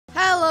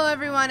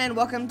everyone, and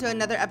welcome to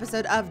another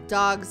episode of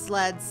Dog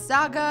Sled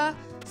Saga.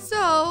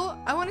 So,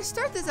 I want to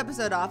start this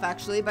episode off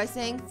actually by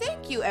saying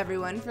thank you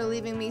everyone for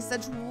leaving me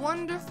such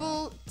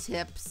wonderful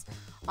tips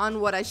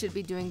on what I should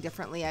be doing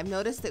differently. I've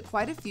noticed that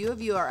quite a few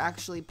of you are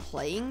actually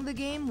playing the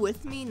game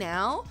with me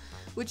now,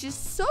 which is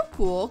so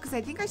cool because I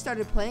think I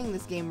started playing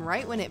this game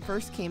right when it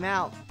first came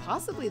out,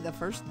 possibly the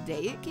first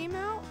day it came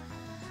out.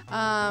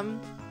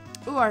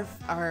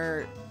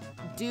 Our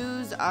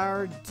dues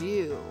are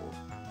due.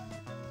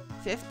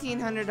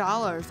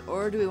 $1,500,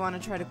 or do we want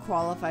to try to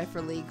qualify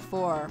for League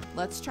 4?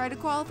 Let's try to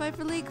qualify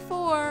for League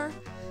 4.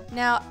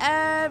 Now,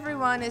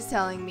 everyone is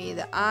telling me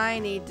that I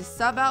need to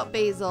sub out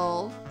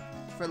Basil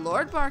for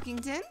Lord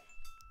Barkington,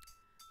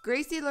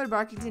 Gracie, Lord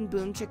Barkington,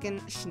 Boom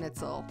Chicken,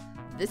 Schnitzel.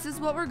 This is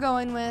what we're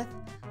going with.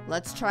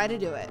 Let's try to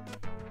do it.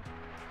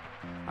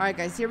 Alright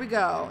guys, here we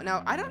go.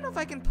 Now, I don't know if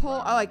I can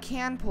pull, I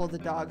can pull the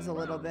dogs a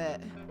little bit.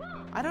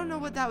 I don't know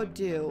what that would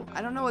do.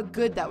 I don't know what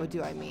good that would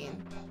do, I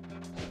mean.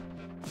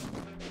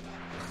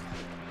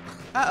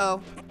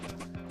 Uh-oh.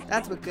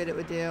 That's what good it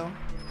would do.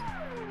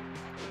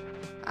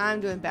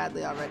 I'm doing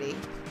badly already.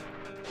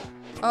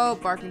 Oh,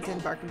 Barkington,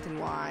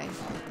 why?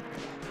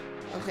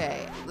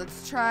 Okay,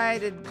 let's try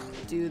to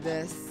do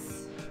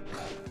this.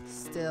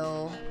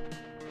 Still.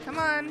 Come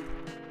on.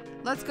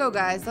 Let's go,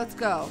 guys. Let's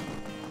go.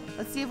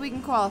 Let's see if we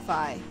can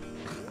qualify.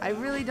 I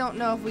really don't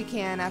know if we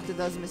can after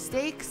those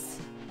mistakes,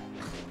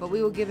 but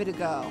we will give it a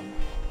go.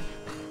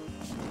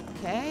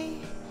 Okay.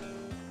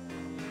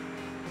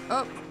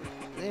 Oh.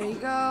 There you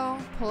go.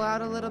 Pull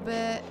out a little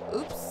bit.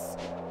 Oops.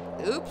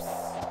 Oops.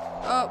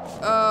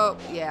 Oh,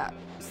 yeah.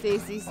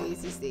 Stacy.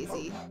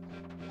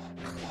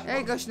 There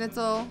you go,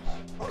 Schnitzel.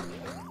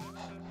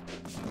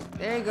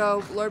 There you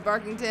go, Lord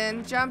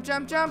Barkington. Jump.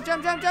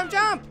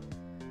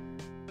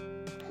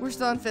 We're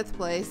still in 5th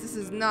place. This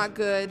is not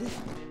good.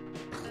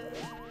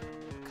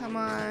 Come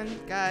on,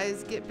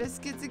 guys. Get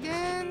biscuits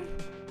again.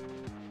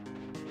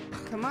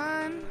 Come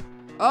on.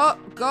 Oh,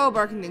 go,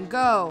 Barkington,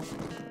 go.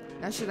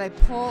 Now, should I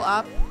pull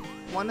up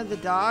one of the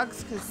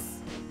dogs?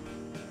 Because,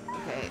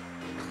 okay.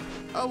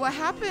 Oh, what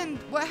happened?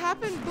 What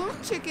happened? Boom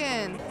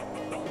Chicken.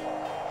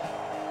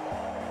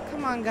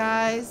 Come on,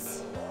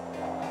 guys.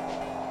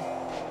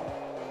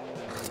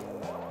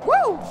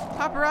 Woo!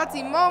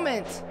 Paparazzi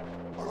moment.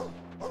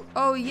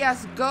 Oh,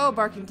 yes. Go,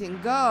 Barkington.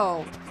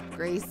 Go.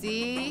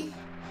 Gracie.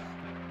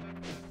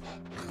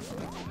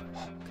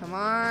 Come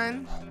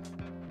on.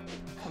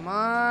 Come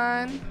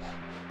on.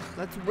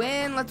 Let's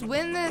win. Let's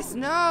win this.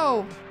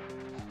 No.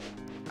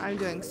 I'm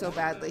doing so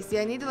badly. See,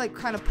 I need to like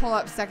kind of pull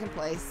up 2nd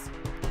place.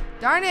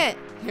 Darn it!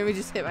 Here we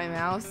just hit my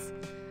mouse.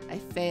 I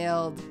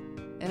failed.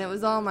 And it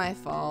was all my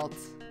fault.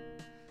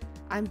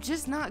 I'm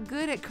just not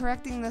good at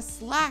correcting the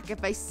slack.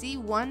 If I see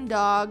one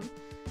dog,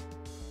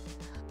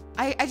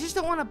 I just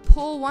don't want to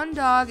pull one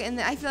dog and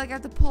then I feel like I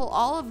have to pull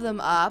all of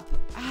them up.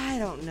 I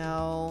don't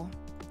know.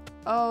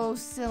 Oh,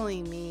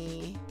 silly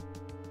me.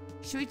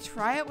 Should we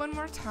try it one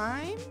more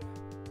time?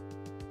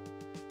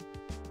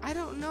 I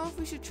don't know if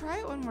we should try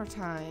it one more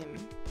time.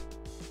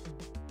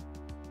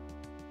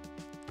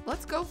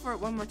 Let's go for it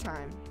one more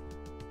time.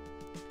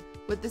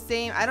 With the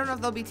same, I don't know if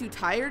they'll be too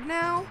tired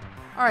now.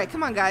 Alright,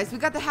 come on guys. We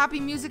got the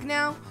happy music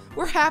now.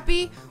 We're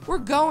happy. We're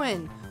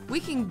going. We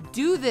can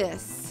do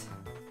this.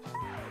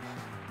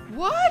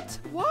 What?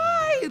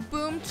 Why?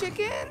 Boom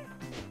Chicken?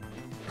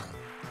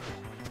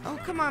 Oh,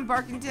 come on,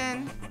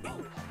 Barkington.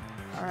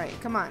 Alright,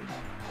 come on.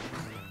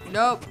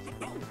 Nope.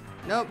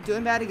 Nope,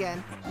 doing bad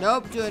again.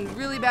 Nope, doing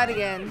really bad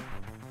again.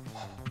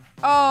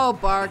 Oh,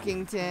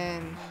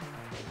 Barkington.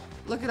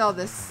 Look at all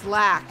this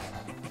slack.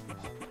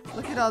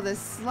 Look at all this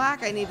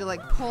slack I need to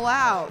like pull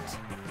out.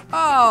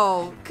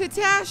 Oh,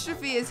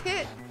 catastrophe has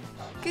hit.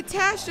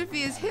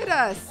 Catastrophe has hit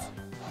us.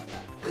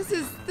 This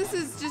is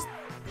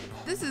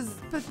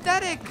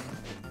pathetic.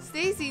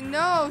 Stacy,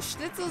 no.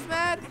 Schnitzel's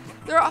mad.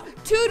 There are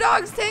 2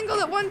 dogs tangled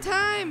at one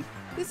time.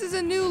 This is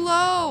a new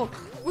low.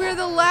 We're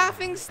the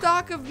laughing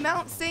stock of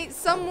Mount Saint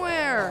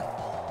somewhere.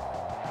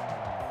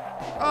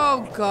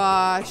 Oh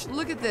gosh,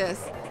 look at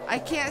this. I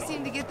can't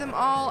seem to get them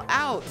all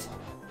out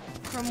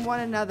from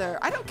one another.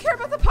 I don't care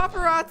about the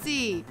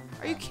paparazzi.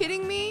 Are you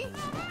kidding me?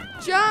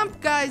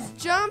 Jump, guys,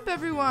 jump,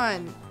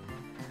 everyone.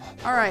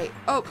 All right.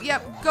 Oh,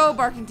 yep, go,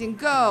 Barkington,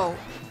 go.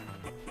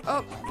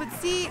 Oh, but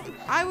see,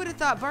 I would have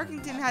thought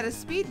Barkington had a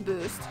speed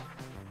boost.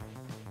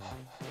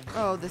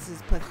 Oh, this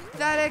is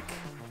pathetic.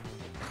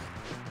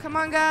 Come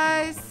on,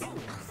 guys.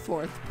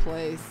 4th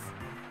place.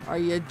 Are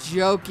you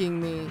joking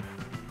me?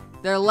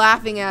 They're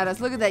laughing at us.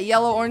 Look at that.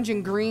 Yellow, orange,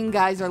 and green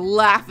guys are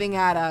laughing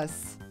at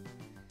us.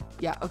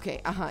 Yeah,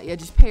 okay. Yeah,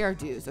 just pay our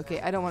dues. Okay,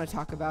 I don't want to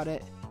talk about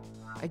it.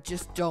 I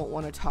just don't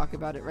want to talk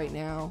about it right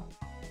now.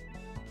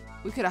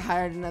 We could have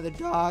hired another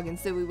dog.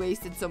 Instead, we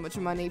wasted so much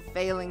money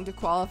failing to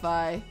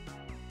qualify.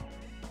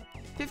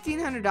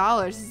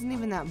 $1,500 isn't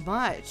even that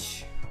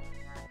much.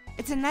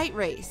 It's a night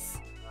race.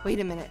 Wait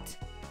a minute.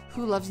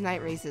 Who loves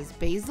night races?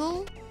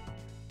 Basil?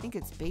 I think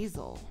it's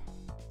Basil.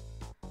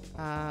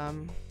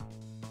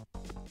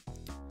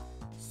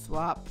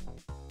 Swap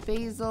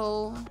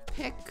Basil.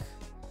 Pick.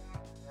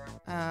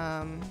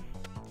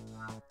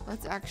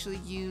 Let's actually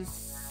use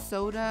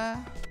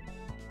soda.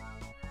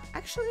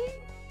 Actually,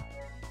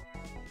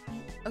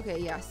 okay,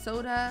 yeah,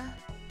 soda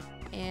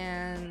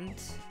and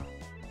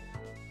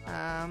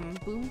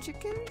boom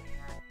chicken.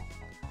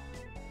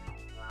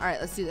 All right,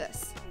 let's do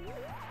this.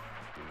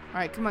 All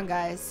right, come on,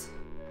 guys.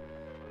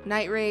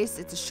 Night race,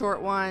 it's a short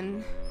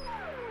one.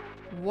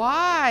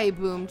 Why,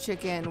 Boom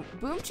Chicken?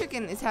 Boom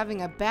Chicken is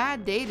having a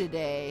bad day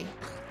today.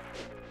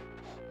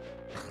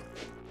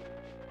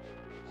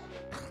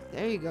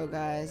 There you go,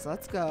 guys.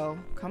 Let's go.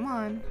 Come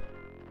on.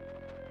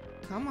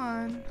 Come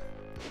on.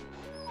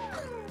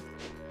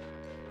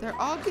 They're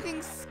all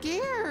getting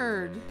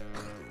scared.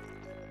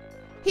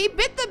 He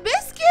bit the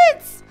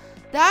biscuits!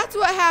 That's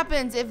what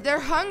happens. If they're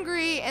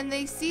hungry and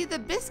they see the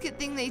biscuit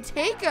thing, they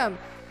take them.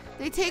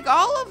 They take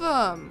all of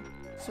them.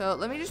 So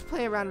let me just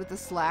play around with the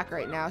slack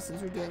right now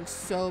since we're doing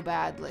so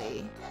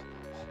badly.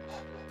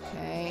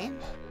 Okay.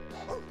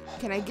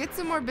 Can I get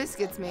some more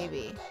biscuits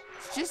maybe?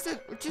 It's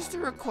just a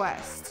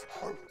request.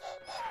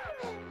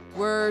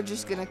 We're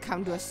just gonna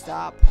come to a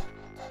stop.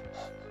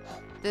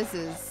 This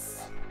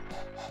is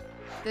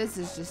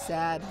just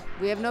sad.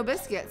 We have no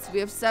biscuits. We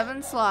have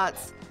 7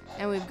 slots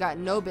and we've got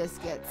no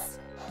biscuits.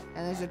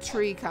 And there's a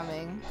tree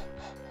coming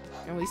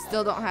and we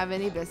still don't have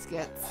any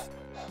biscuits.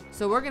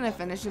 So we're gonna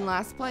finish in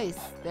last place.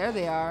 There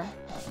they are.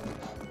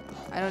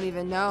 I don't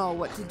even know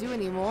what to do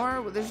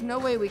anymore. There's no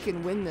way we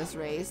can win this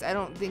race. I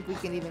don't think we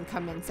can even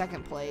come in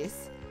 2nd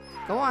place.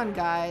 Go on,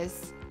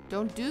 guys.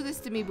 Don't do this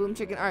to me, Boom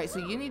Chicken. All right, so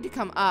you need to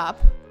come up.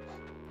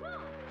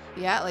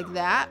 Yeah, like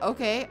that.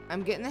 Okay,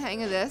 I'm getting the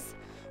hang of this.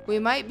 We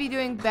might be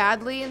doing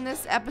badly in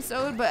this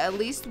episode, but at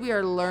least we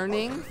are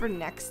learning for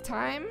next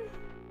time.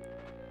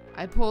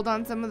 I pulled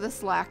on some of the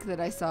slack that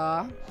I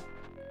saw.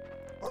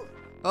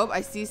 Oh,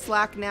 I see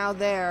slack now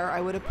there. I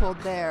would have pulled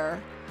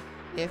there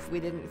if we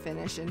didn't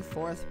finish in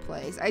 4th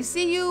place. I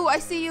see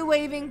you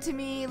waving to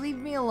me. Leave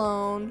me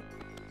alone.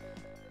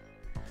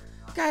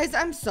 Guys,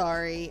 I'm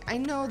sorry. I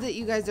know that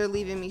you guys are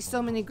leaving me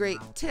so many great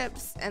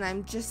tips and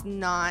I'm just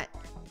not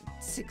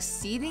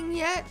succeeding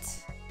yet.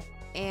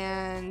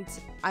 And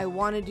I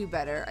want to do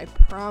better. I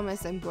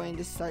promise I'm going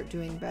to start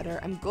doing better.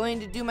 I'm going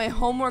to do my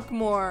homework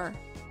more.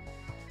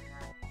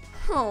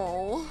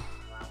 Oh,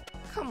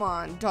 come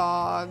on,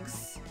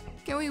 dogs.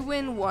 Can we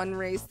win one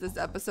race this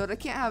episode? I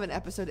can't have an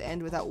episode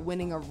end without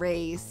winning a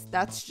race.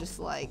 That's just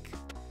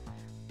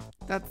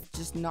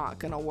not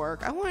gonna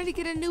work. I wanted to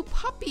get a new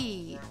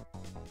puppy.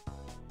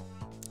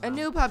 A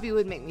new puppy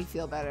would make me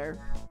feel better.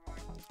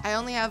 I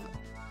only have,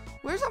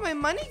 where's all my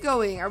money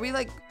going? Are we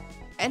like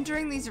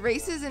entering these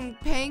races and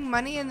paying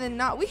money and then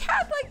not? We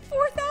had like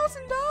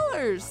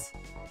 $4,000.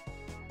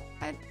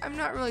 I'm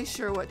not really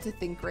sure what to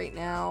think right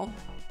now.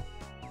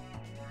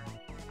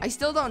 I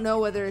still don't know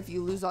whether if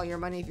you lose all your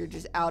money, if you're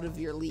just out of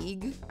your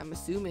league. I'm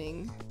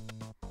assuming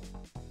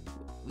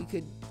we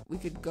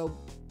could go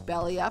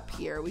belly up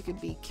here. We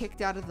could be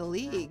kicked out of the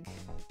league.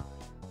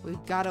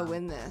 We've got to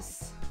win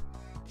this.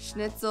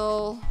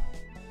 Schnitzel.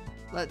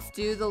 Let's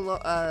do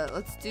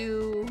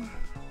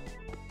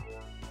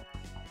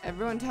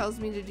everyone tells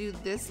me to do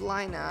this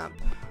lineup.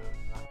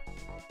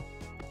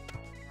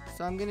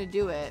 So I'm gonna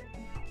do it.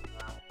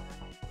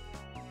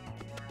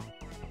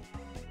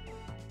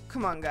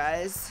 Come on,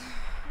 guys.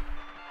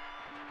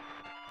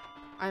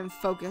 I'm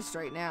focused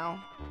right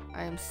now.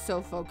 I am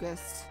so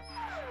focused.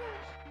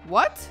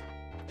 What?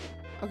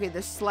 Okay,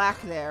 there's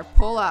slack there.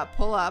 Pull up,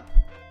 pull up,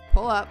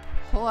 pull up,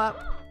 pull up.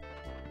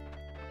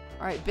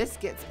 All right,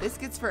 biscuits.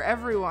 Biscuits for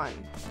everyone.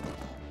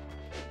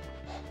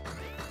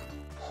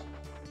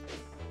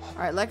 All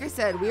right, like I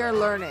said, we are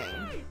learning.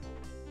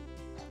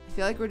 I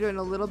feel like we're doing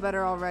a little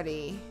better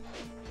already.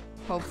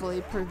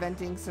 Hopefully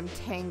preventing some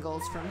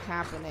tangles from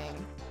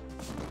happening.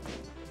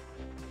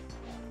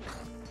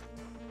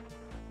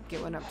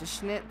 Get one up to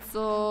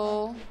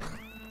Schnitzel.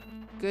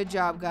 Good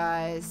job,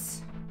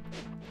 guys.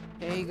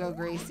 There you go,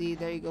 Gracie.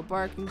 There you go,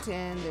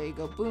 Barkington. There you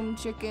go, Boom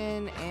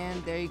Chicken.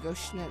 And there you go,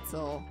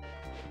 Schnitzel.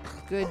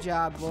 Good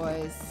job,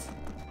 boys.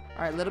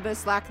 All right, a little bit of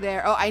slack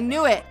there. Oh, I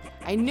knew it.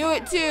 I knew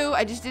it too.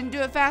 I just didn't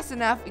do it fast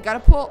enough. We gotta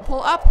pull up,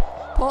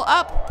 pull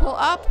up, pull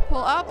up, pull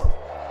up.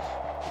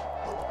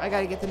 I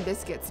gotta get them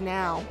biscuits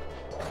now.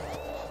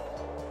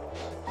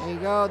 There you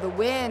go. The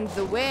wind,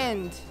 the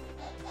wind.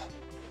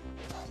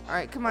 All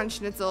right, come on,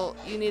 Schnitzel.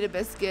 You need a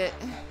biscuit.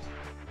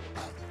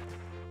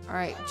 All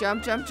right,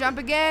 jump, jump, jump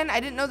again. I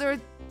didn't know there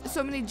were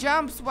so many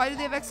jumps. Why do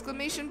they have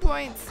exclamation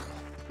points?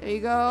 There you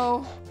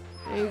go.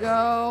 There you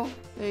go.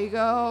 There you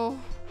go.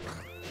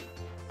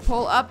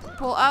 Pull up,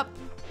 pull up.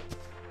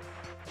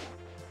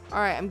 All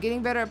right, I'm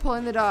getting better at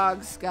pulling the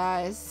dogs,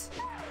 guys.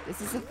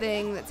 This is a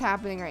thing that's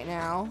happening right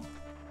now.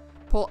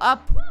 Pull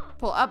up,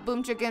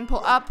 Boom Chicken,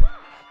 pull up,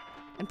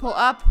 and pull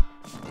up.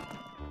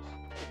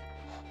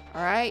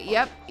 All right,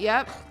 yep,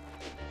 yep.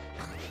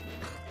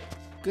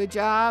 Good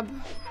job.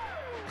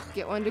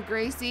 Get one to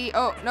Gracie.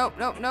 Oh, nope,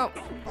 nope, nope.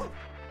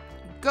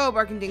 Go,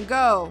 Barkington,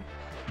 go.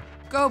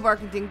 Go,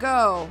 Barkington,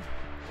 go.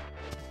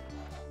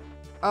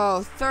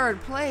 Oh,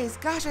 3rd place.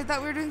 Gosh, I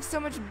thought we were doing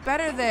so much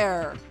better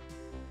there.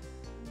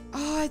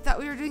 Oh, I thought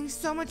we were doing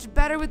so much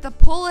better with the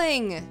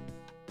pulling.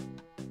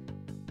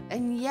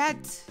 And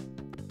yet...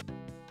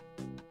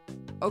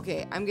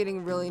 Okay, I'm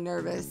getting really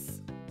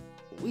nervous.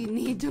 We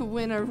need to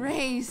win a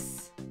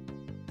race.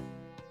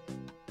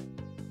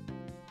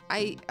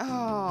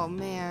 Oh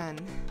man.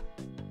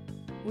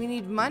 We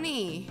need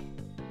money.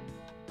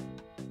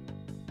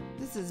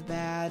 This is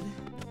bad.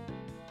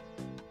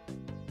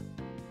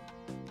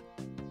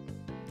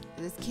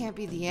 This can't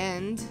be the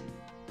end.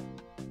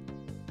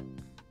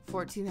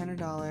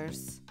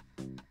 $1,400.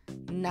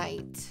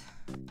 Night.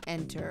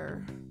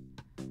 Enter.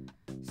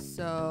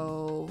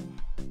 So...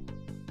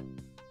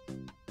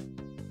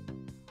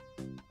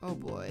 Oh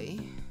boy.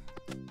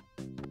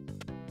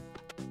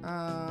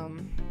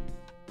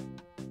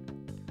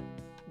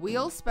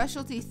 Wheel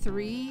specialty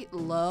 3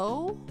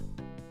 low.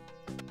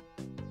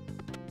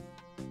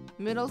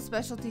 Middle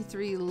specialty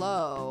 3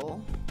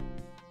 low.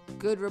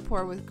 Good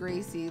rapport with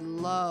Gracie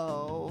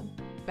low.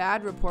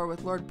 Bad rapport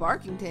with Lord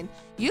Barkington.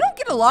 You don't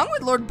get along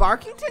with Lord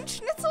Barkington,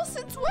 Schnitzel,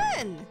 since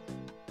when?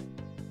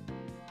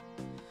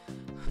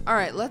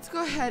 Alright, let's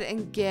go ahead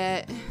and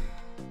get...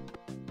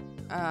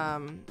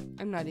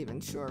 I'm not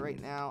even sure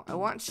right now. I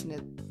want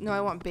No,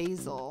 I want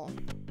Basil.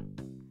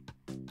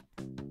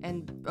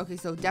 And, okay,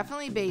 so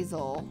definitely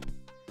Basil.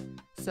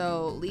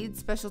 So, lead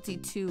specialty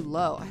 2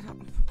 low. I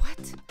don't...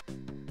 What?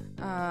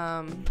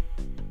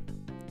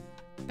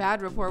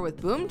 Bad rapport with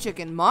Boom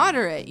Chicken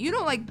moderate. You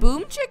don't like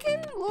Boom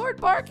Chicken, Lord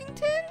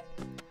Barkington?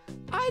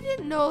 I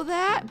didn't know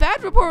that.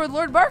 Bad rapport with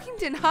Lord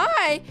Barkington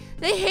high.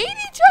 They hate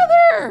each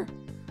other.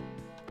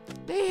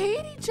 They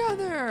hate each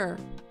other.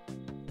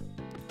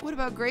 What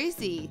about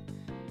Gracie?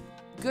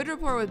 Good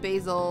rapport with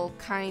Basil,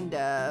 kind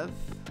of.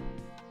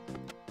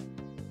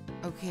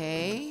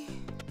 Okay.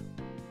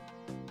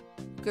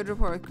 Good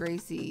rapport with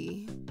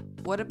Gracie.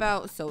 What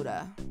about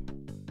Soda?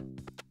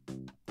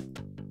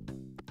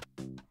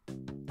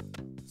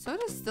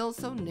 Soda's still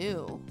so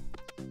new.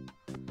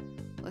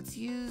 Let's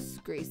use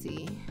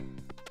Gracie.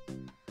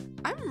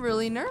 I'm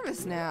really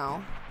nervous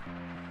now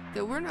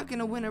that we're not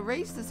gonna win a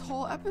race this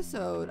whole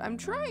episode. I'm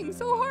trying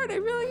so hard, I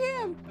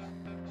really am.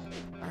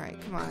 Alright,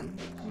 come on.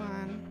 Come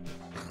on.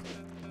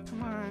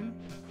 Come on.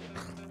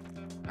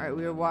 Alright,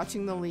 we are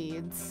watching the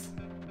leads.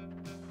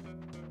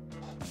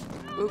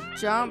 Oop,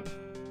 jump.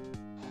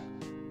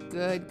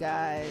 Good,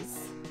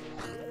 guys.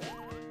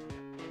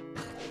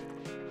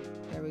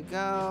 There we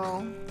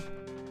go.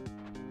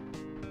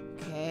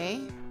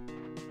 Okay.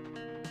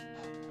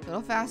 A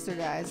little faster,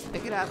 guys.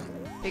 Pick it up.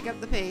 Pick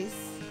up the pace.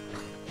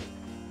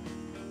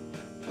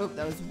 Oh,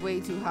 that was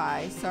way too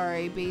high.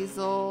 Sorry,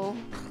 Basil.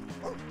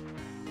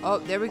 Oh,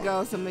 there we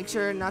go. So make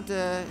sure not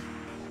to...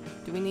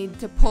 Do we need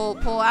to pull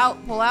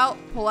out, pull out,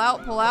 pull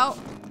out, pull out?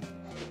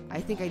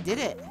 I think I did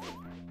it.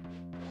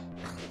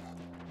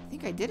 I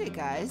think I did it,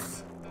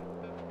 guys.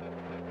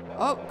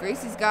 Oh,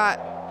 Gracie's got...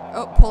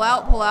 Oh, pull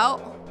out, pull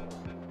out.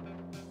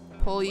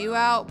 Pull you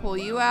out, pull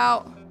you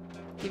out.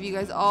 Give you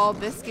guys all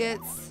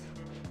biscuits.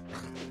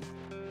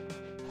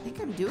 I think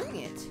I'm doing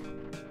it.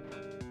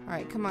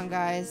 Alright, come on,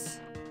 guys.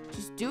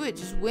 Just do it.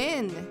 Just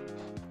win.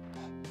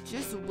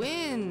 Just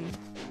win.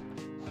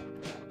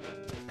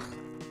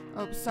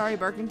 Oh, sorry,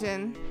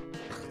 Barkington.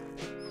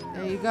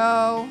 There you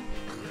go.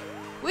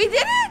 We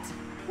did it!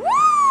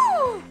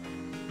 Woo!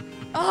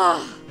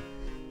 Oh,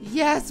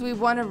 yes, we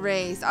won a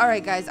race.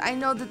 Alright, guys. I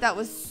know that that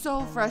was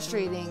so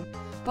frustrating.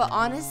 But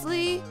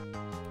honestly,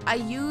 I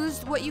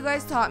used what you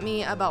guys taught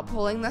me about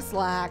pulling the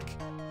slack,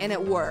 and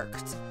it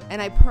worked.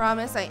 And I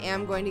promise I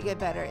am going to get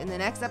better. In the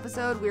next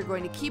episode, we're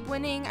going to keep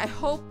winning. I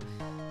hope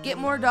get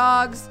more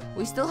dogs.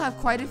 We still have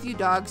quite a few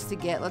dogs to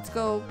get. Let's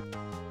go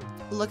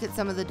look at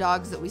some of the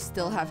dogs that we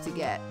still have to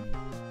get.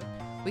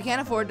 We can't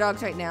afford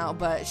dogs right now,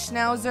 but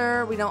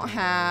Schnauzer we don't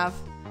have.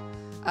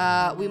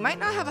 We might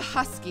not have a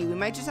husky. We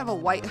might just have a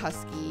white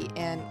husky.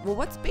 And, well,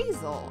 what's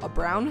Basil? A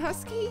brown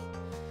husky?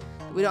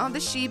 We don't have the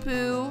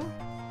Sheepoo.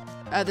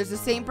 There's a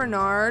St.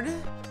 Bernard.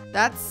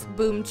 That's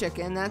Boom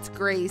Chicken. That's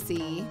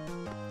Gracie.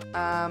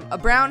 A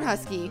brown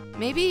husky.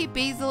 Maybe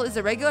Basil is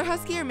a regular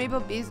husky, or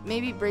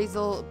maybe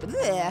Basil.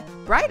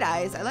 Bleh, Bright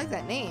Eyes. I like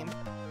that name.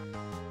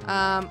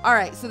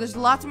 Alright, so there's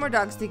lots more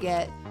dogs to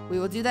get. We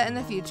will do that in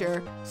the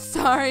future.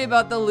 Sorry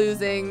about the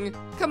losing.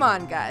 Come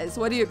on, guys.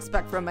 What do you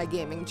expect from my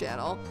gaming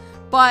channel?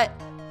 But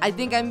I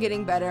think I'm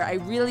getting better. I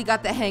really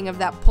got the hang of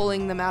that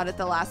pulling them out at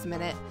the last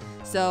minute.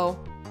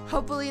 So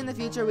hopefully in the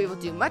future we will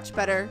do much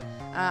better.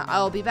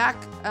 I'll be back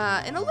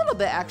in a little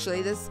bit,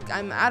 actually.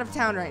 I'm out of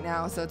town right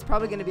now, so it's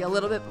probably going to be a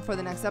little bit before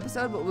the next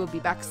episode, but we'll be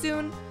back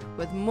soon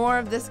with more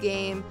of this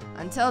game.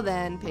 Until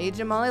then, Paige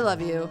and Molly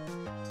love you.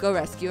 Go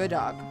rescue a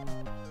dog.